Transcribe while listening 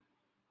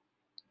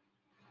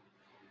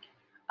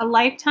A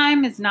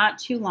lifetime is not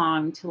too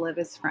long to live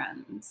as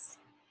friends.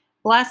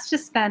 Blessed to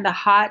spend a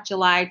hot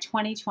July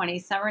 2020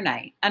 summer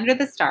night under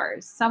the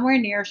stars somewhere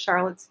near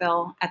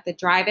Charlottesville at the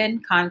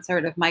drive-in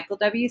concert of Michael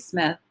W.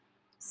 Smith,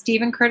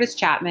 Stephen Curtis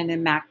Chapman,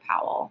 and Mac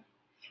Powell.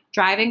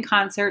 Drive-in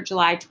concert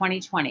July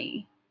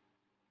 2020.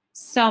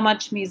 So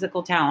much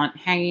musical talent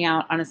hanging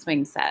out on a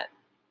swing set.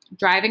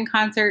 Drive-in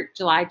concert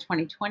July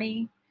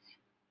 2020.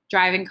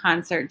 Drive-in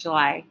concert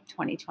July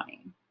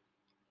 2020.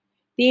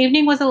 The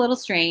evening was a little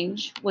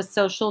strange, with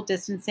social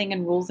distancing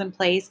and rules in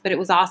place, but it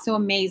was also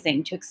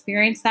amazing to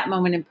experience that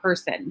moment in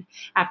person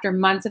after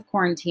months of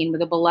quarantine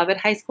with a beloved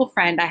high school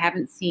friend I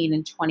haven't seen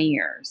in 20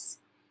 years.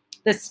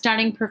 The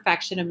stunning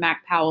perfection of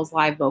Mac Powell's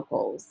live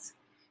vocals.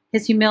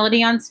 His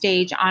humility on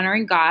stage,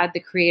 honoring God, the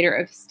creator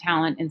of his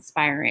talent,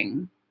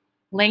 inspiring.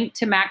 Linked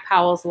to Mac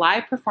Powell's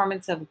live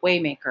performance of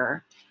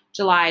Waymaker,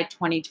 July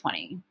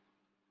 2020.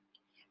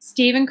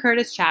 Stephen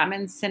Curtis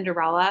Chapman's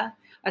Cinderella,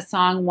 a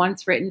song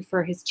once written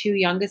for his two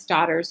youngest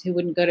daughters who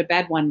wouldn't go to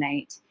bed one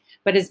night,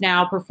 but is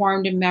now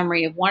performed in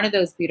memory of one of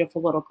those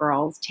beautiful little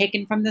girls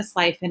taken from this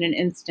life in an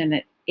instant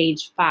at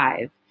age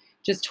 5,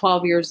 just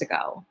 12 years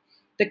ago.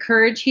 The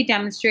courage he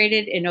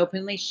demonstrated in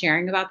openly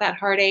sharing about that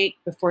heartache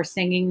before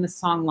singing the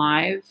song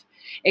live,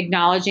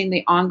 acknowledging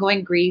the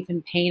ongoing grief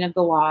and pain of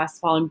the loss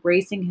while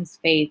embracing his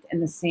faith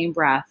in the same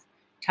breath,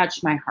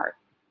 touched my heart.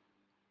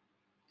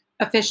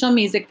 Official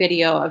music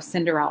video of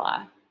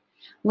Cinderella.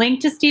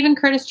 Linked to Stephen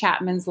Curtis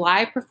Chapman's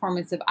live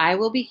performance of I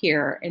Will Be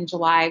Here in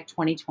July of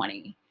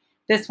 2020.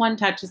 This one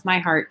touches my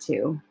heart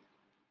too.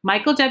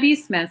 Michael W.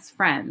 Smith's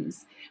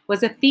Friends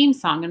was a theme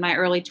song in my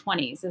early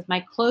 20s as my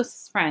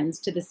closest friends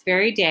to this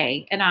very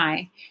day and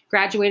I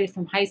graduated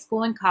from high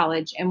school and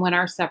college and went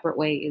our separate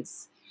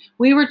ways.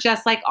 We were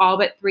just like all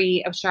but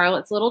 3 of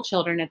Charlotte's little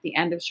children at the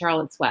end of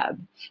Charlotte's Web,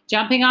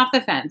 jumping off the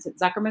fence at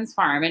Zuckerman's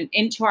farm and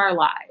into our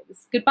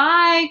lives.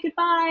 Goodbye,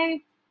 goodbye.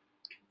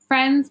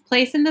 Friends,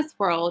 Place in This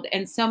World,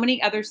 and so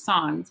many other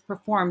songs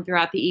performed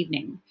throughout the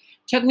evening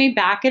took me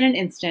back in an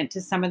instant to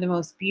some of the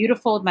most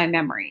beautiful of my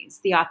memories,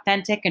 the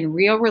authentic and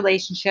real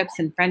relationships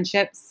and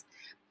friendships.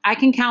 I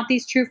can count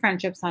these true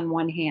friendships on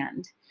one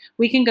hand.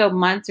 We can go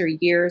months or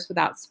years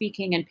without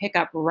speaking and pick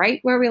up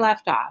right where we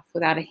left off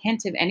without a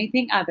hint of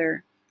anything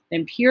other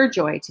than pure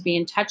joy to be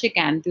in touch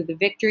again through the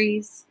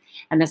victories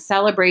and the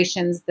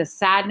celebrations, the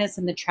sadness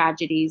and the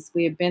tragedies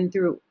we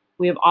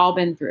have all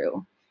been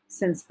through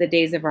since the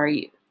days of our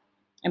youth.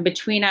 And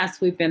between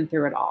us, we've been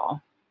through it all.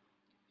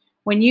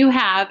 When you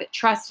have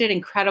trusted,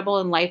 incredible,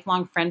 and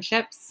lifelong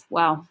friendships,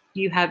 well,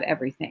 you have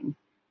everything.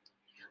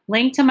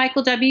 Linked to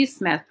Michael W.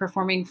 Smith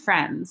performing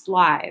Friends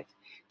live,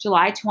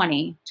 July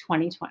 20,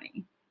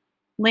 2020.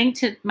 Linked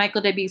to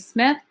Michael W.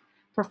 Smith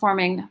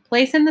performing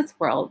Place in This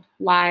World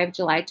live,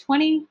 July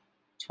 20,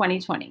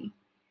 2020.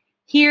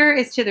 Here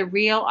is to the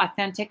real,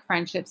 authentic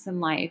friendships in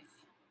life,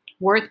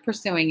 worth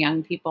pursuing,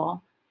 young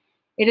people.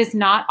 It is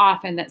not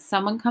often that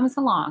someone comes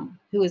along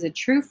who is a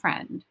true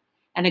friend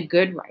and a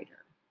good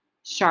writer.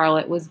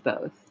 Charlotte was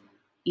both.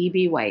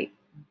 E.B. White.